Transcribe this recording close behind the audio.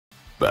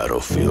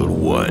Battlefield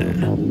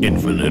 1,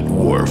 Infinite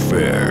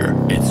Warfare.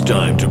 It's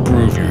time to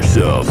prove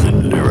yourselves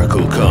in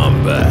lyrical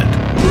combat.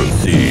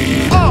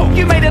 Proceed. Oh,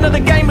 you made another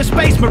game of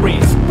Space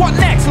Marines. What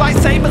next?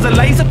 Lightsabers and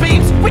laser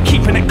beams? We're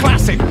keeping it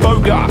classic,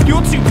 Bogart.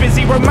 You're too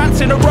busy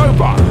romancing a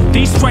robot.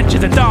 These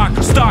trenches are dark,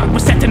 stark. We're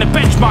setting a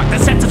benchmark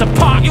that sets us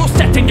apart. You're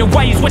setting your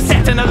ways, we're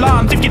setting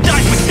alarms. If you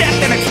die with death,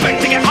 then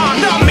expect to get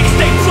harmed. Our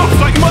mixtape drops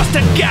like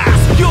mustard gas.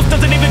 Yours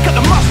doesn't even cut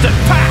the mustard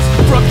pass.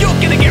 Bruv, you're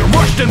gonna get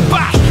rushed and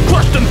bashed,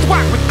 crushed and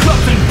thwacked with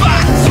clubs and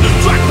bats.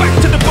 Dragged back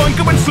to the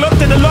bunker and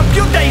slumped in a lump.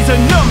 Your days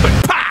are numbered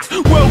past.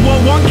 World War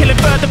I, killing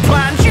further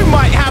plans you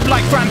might have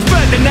like Franz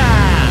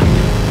Ferdinand.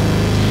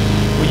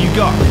 What you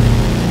got?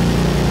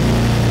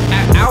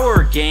 At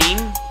our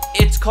game,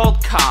 it's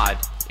called COD.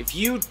 If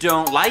you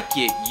don't like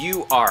it,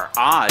 you are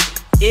odd.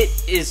 It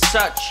is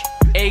such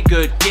a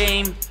good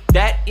game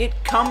that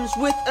it comes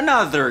with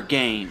another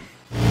game.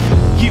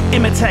 You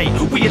imitate,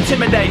 we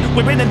intimidate.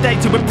 We're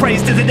inundated with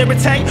praise, does it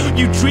irritate?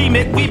 You dream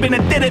it, we've been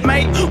and did it,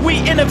 mate. We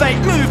innovate,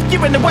 move,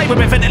 you're in the way. We're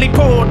infinitely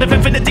bored of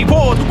infinity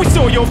wars. We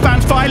saw your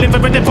fans filing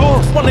for a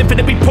divorce, while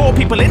infinitely poor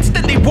people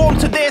instantly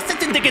warm to this. It's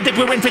indicative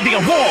we're in for the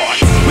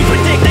awards. We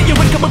predict that your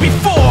income will be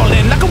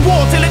falling like a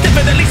wall till it's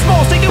infinitely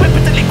small, so you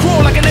impotently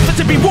crawl like an infant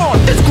to be born.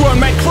 This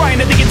grown man crying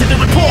at the end of the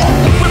report.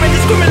 We're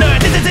indiscriminate,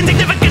 this is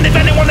insignificant if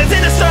anyone is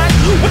innocent.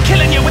 We're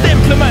killing you with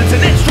implements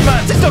and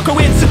instruments. It's no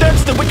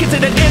coincidence that we're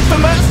considered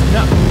infamous.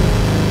 No.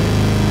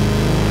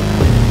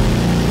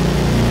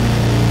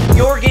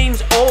 Your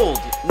game's old.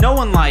 No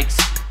one likes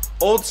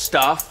old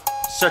stuff,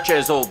 such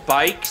as old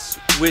bikes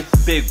with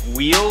big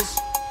wheels.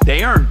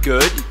 They aren't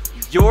good.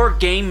 Your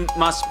game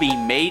must be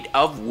made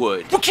of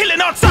wood. We're killing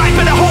outside,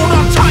 better hold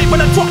on tight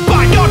when I drop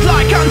by.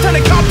 Godlike, I'm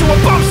turning cop to a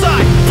bomb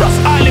site. Plus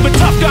I live a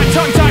tough guy,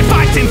 tongue-tied,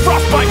 fighting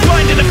frostbite,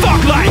 blind in the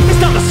fog light. It's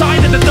not the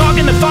side of the dog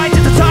in the fight,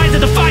 it's the size of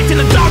the fight in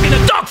the dog in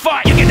the dog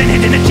fight. You're getting hit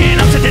in the chin,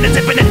 I'm sitting and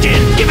zipping the gin.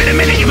 Give it a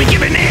minute, you be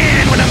giving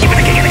in. When I'm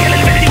giving a kick in the kill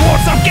infinity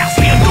wars, I'm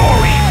ghastly and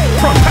gory.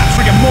 Pro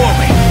Patria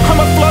Mori.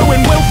 I'm a flowing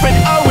Wilfred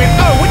Owen.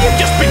 Oh, when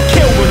you've just been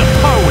killed with a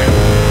poem.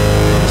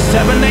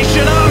 Seven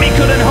Nation Army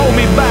couldn't hold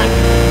me back.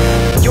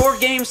 Your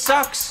game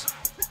sucks.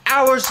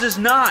 Ours does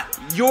not.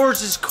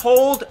 Yours is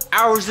cold,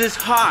 ours is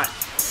hot.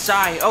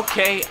 Sigh,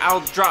 okay,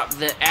 I'll drop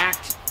the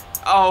act.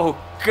 Oh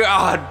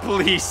God,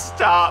 please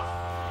stop.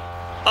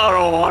 I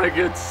don't want to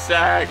get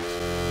sacked.